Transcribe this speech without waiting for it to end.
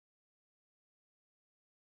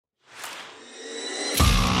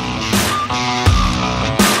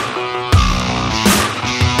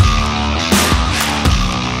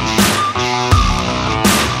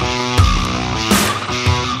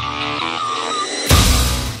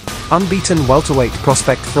Unbeaten welterweight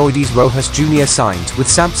prospect Freudis Rojas Jr. signed with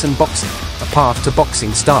Sampson Boxing, a path to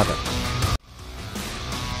boxing stardom.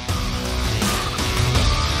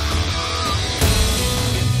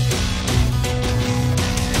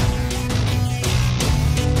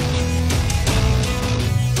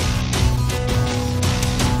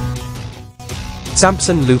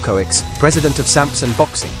 Sampson Lewkowicz, president of Sampson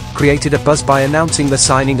Boxing, created a buzz by announcing the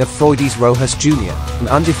signing of Freudis Rojas Jr., an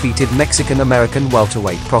undefeated Mexican-American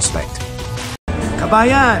welterweight prospect.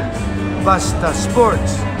 Kabayan, Basta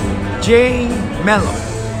Sports, J. Melo.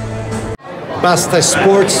 Basta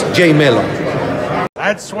Sports, J. Melo.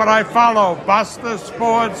 That's what I follow, Basta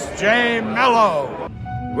Sports, J. Melo.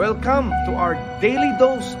 Welcome to our daily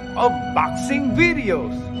dose of boxing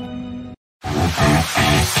videos.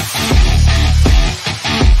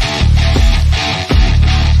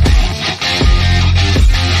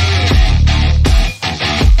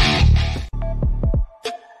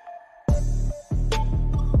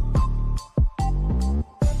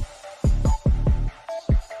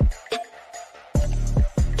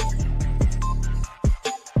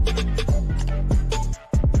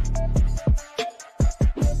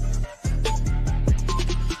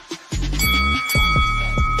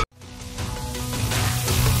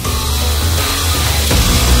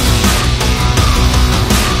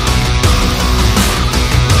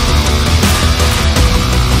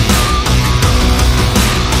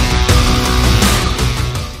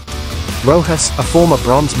 Rojas, a former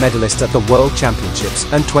bronze medalist at the World Championships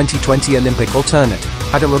and 2020 Olympic alternate,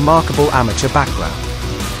 had a remarkable amateur background.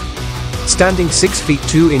 Standing 6 feet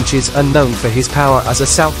 2 inches and known for his power as a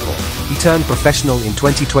southpaw, he turned professional in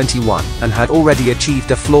 2021 and had already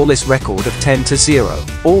achieved a flawless record of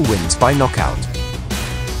 10-0, all wins by knockout.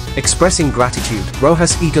 Expressing gratitude,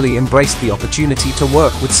 Rojas eagerly embraced the opportunity to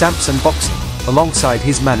work with Sampson Boxing, alongside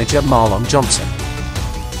his manager Marlon Johnson.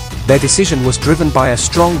 Their decision was driven by a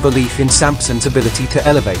strong belief in Sampson's ability to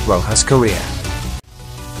elevate Rojas' career.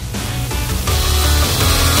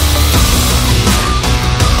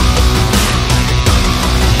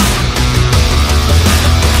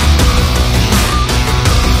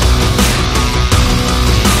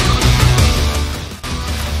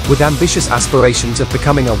 With ambitious aspirations of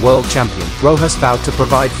becoming a world champion, Rojas vowed to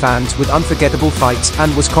provide fans with unforgettable fights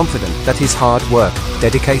and was confident that his hard work,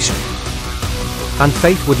 dedication, and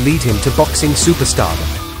faith would lead him to boxing superstardom.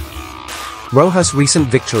 Rojas' recent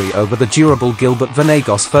victory over the durable Gilbert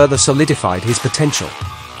Venegas further solidified his potential.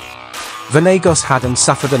 Venegas hadn't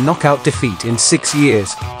suffered a knockout defeat in 6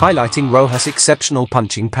 years, highlighting Rojas' exceptional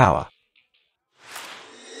punching power.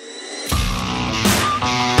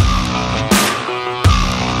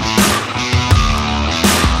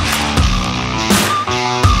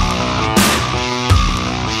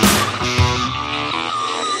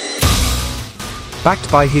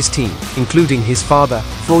 Backed by his team, including his father,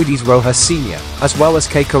 Freudis Rojas Sr., as well as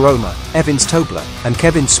Kay Corona, Evans Tobler, and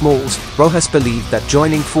Kevin Smalls, Rojas believed that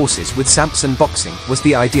joining forces with Sampson Boxing was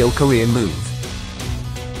the ideal career move.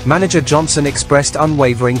 Manager Johnson expressed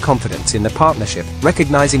unwavering confidence in the partnership,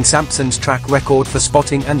 recognizing Sampson's track record for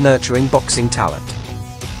spotting and nurturing boxing talent.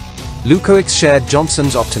 Lewkowicz shared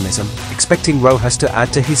Johnson's optimism, expecting Rojas to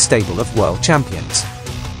add to his stable of world champions.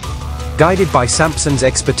 Guided by Sampson's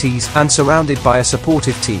expertise and surrounded by a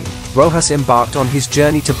supportive team, Rojas embarked on his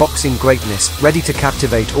journey to boxing greatness, ready to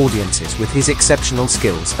captivate audiences with his exceptional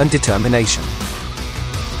skills and determination.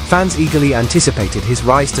 Fans eagerly anticipated his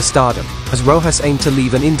rise to stardom, as Rojas aimed to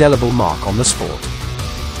leave an indelible mark on the sport.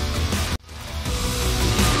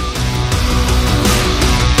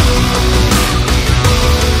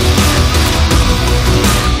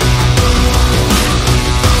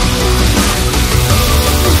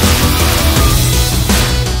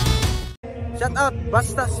 Shout out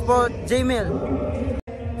Basta Sport J-Mail.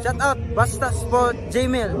 Shout out Basta Sport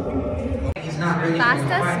J-Mail.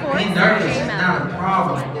 Basta Sport J-Mail.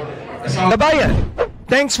 Kabayan,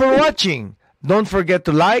 thanks for watching. Don't forget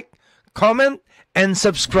to like, comment, and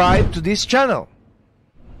subscribe to this channel.